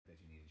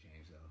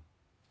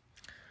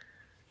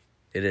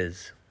It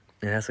is.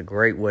 And that's a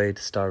great way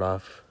to start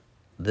off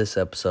this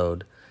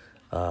episode.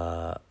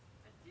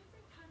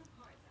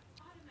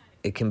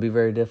 It can be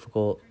very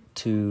difficult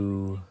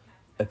to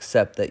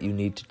accept that you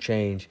need to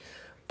change,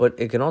 but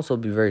it can also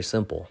be very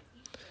simple.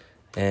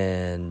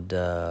 And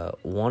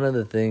one of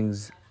the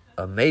things,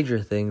 a major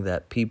thing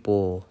that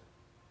people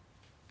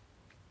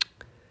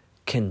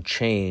can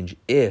change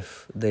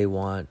if they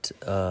want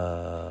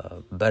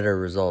better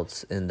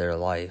results in their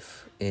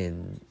life,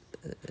 in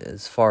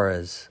as far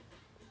as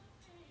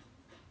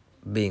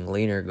being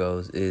leaner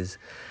goes, is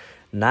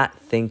not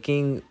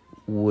thinking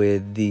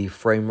with the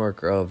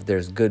framework of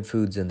there's good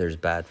foods and there's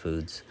bad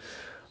foods.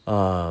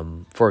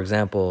 For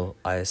example,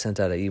 I sent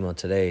out an email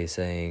today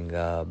saying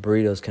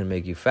burritos can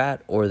make you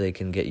fat or they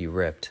can get you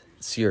ripped.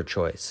 It's your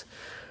choice.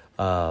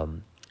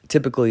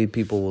 Typically,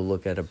 people will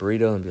look at a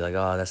burrito and be like,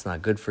 oh, that's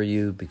not good for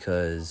you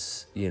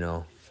because,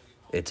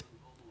 it's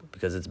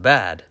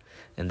bad.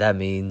 And that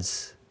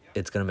means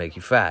it's going to make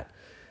you fat.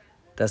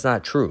 That's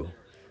not true.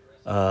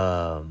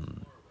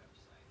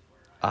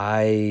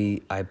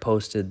 I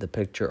posted the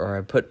picture, or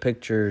I put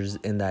pictures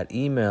in that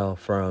email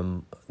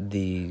from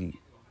the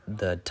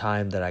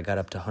time that I got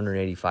up to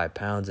 185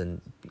 pounds,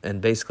 and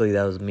basically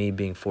that was me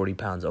being 40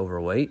 pounds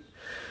overweight.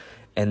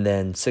 And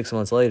then 6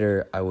 months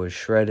later, I was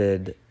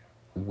shredded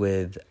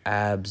with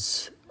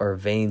abs or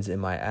veins in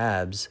my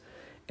abs.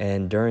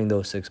 And during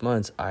those 6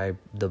 months,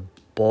 the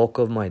bulk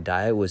of my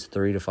diet was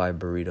 3 to 5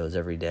 burritos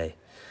every day.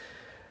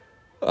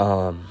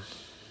 The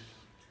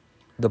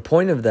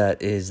point of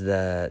that is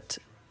that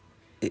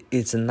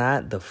it's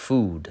not the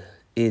food.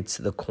 It's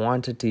the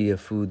quantity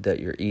of food that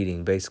you're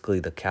eating, basically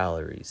the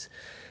calories.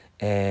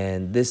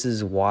 And this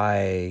is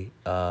why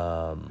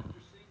I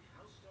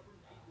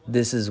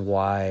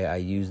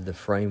use the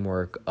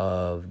framework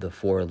of the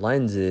 4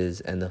 lenses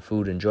and the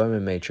food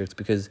enjoyment matrix,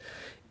 because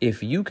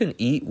if you can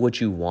eat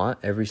what you want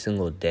every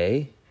single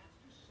day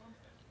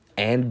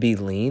and be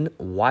lean,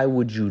 why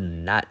would you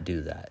not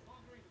do that?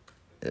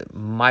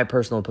 My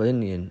personal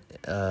opinion,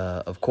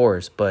 of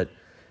course, but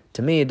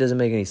to me, it doesn't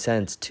make any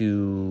sense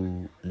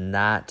to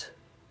not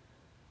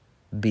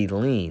be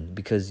lean,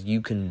 because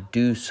you can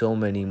do so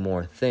many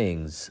more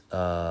things,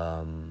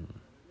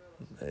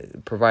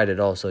 provided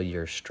also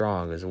you're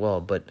strong as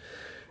well. But,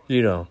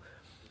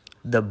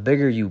 the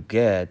bigger you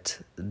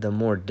get, the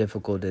more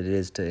difficult it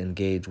is to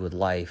engage with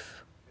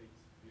life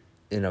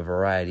in a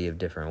variety of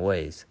different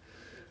ways.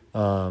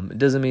 It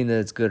doesn't mean that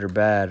it's good or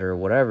bad or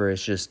whatever.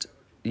 It's just,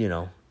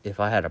 if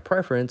I had a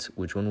preference,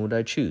 which one would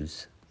I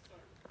choose?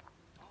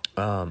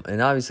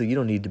 And obviously you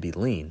don't need to be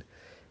lean.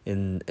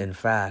 In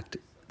fact,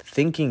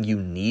 thinking you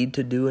need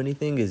to do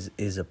anything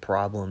is a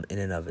problem in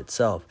and of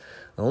itself.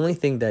 The only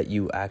thing that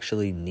you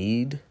actually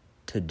need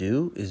to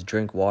do is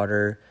drink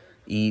water,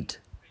 eat,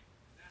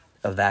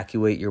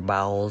 evacuate your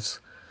bowels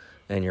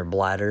and your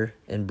bladder,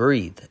 and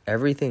breathe.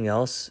 Everything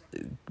else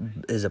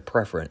is a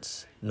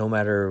preference. No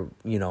matter,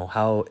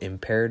 how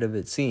imperative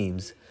it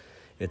seems,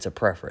 it's a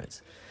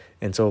preference.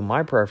 And so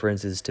my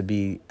preference is to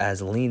be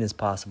as lean as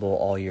possible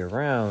all year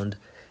round.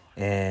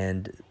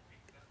 And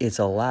it's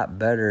a lot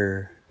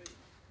better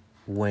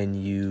when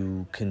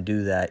you can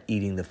do that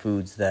eating the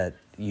foods that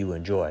you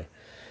enjoy.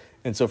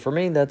 And so for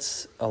me,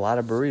 that's a lot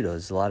of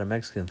burritos, a lot of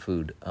Mexican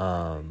food.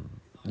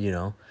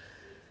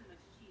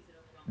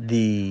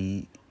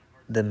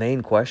 The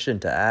main question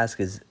to ask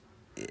is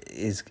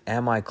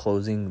am I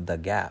closing the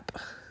gap,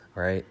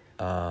 right?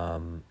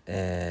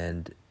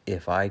 And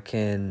if I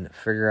can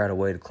figure out a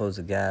way to close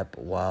the gap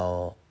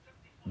while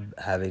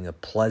having a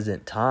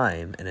pleasant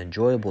time, an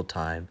enjoyable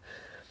time,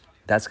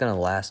 that's going to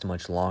last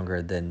much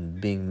longer than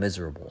being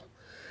miserable,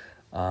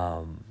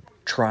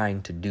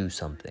 trying to do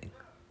something.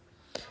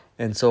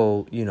 And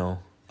so,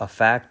 a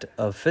fact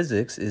of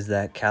physics is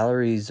that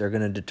calories are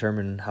going to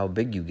determine how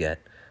big you get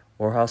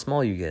or how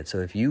small you get. So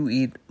if you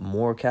eat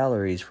more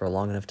calories for a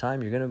long enough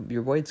time,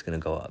 your weight's going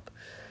to go up.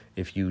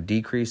 If you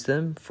decrease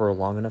them for a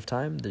long enough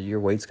time, your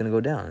weight's going to go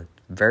down.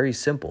 Very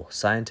simple,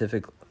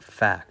 scientific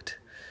fact.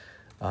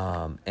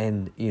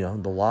 And,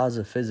 the laws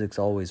of physics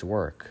always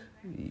work.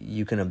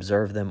 You can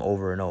observe them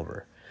over and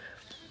over.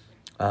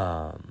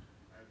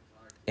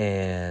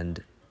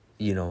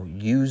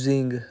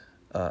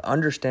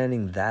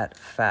 Understanding that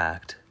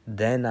fact,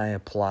 then I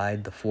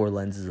applied the 4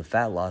 lenses of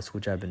fat loss,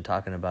 which I've been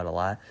talking about a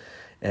lot.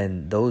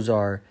 And those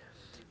are,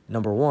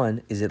 number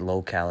 1, is it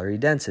low calorie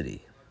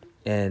density?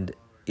 And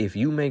if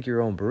you make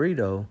your own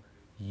burrito,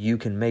 you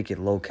can make it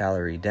low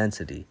calorie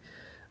density.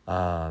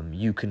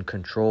 You can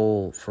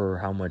control for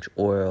how much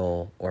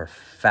oil or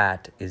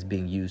fat is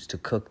being used to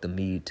cook the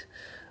meat.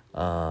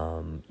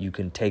 You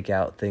can take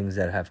out things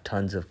that have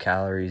tons of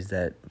calories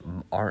that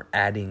aren't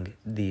adding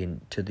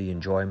to the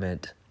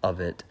enjoyment of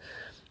it.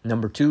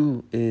 Number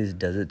 2 is,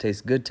 does it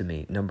taste good to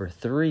me? Number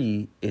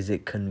 3, is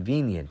it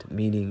convenient?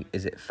 Meaning,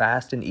 is it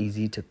fast and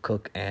easy to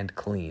cook and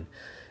clean?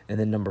 And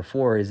then number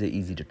 4, is it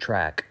easy to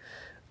track?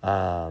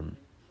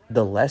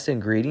 The less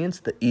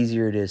ingredients, the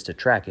easier it is to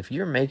track. If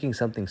you're making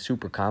something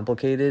super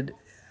complicated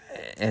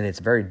and it's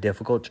very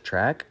difficult to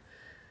track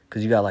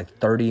because you got like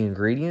 30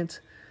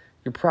 ingredients,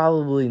 you're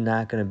probably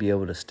not going to be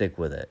able to stick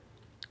with it.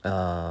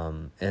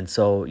 And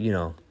so,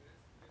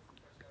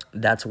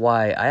 that's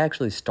why I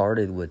actually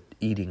started with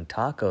eating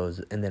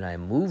tacos, and then I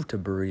moved to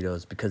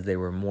burritos because they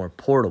were more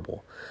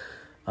portable.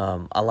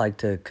 I like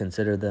to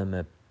consider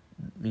them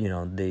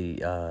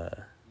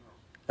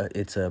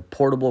it's a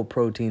portable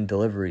protein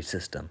delivery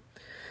system.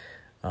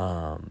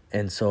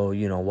 And so,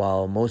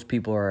 while most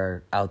people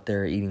are out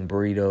there eating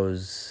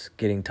burritos,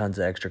 getting tons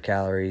of extra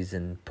calories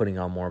and putting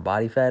on more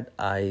body fat,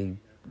 I,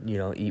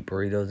 eat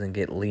burritos and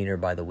get leaner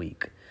by the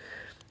week.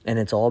 And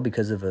it's all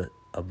because of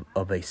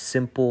a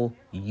simple,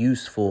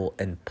 useful,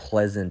 and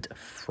pleasant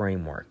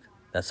framework.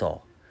 That's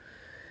all.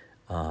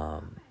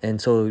 And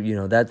so,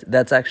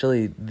 that's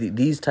actually,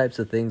 these types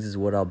of things is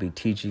what I'll be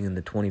teaching in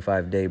the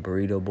 25-day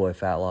Burrito Boy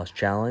Fat Loss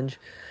Challenge.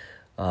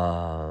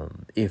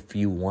 If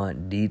you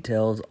want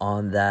details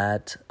on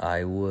that,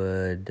 I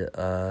would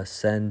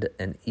send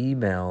an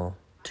email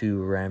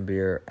to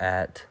Rambier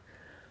at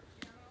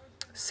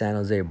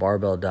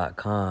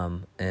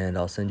sanjosebarbell.com, and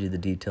I'll send you the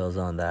details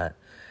on that.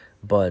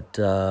 But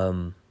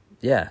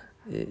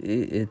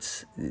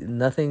it's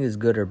nothing is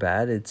good or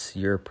bad. It's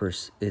your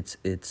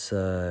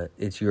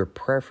it's your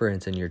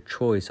preference and your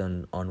choice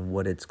on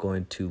what it's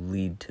going to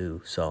lead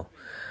to. So,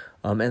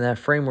 and that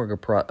framework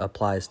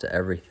applies to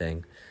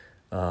everything,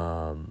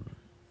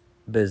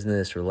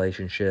 business,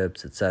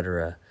 relationships,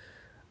 etc.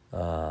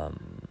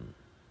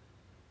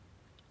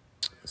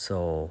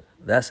 So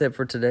that's it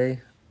for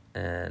today,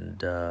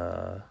 and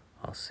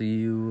I'll see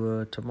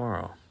you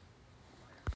tomorrow.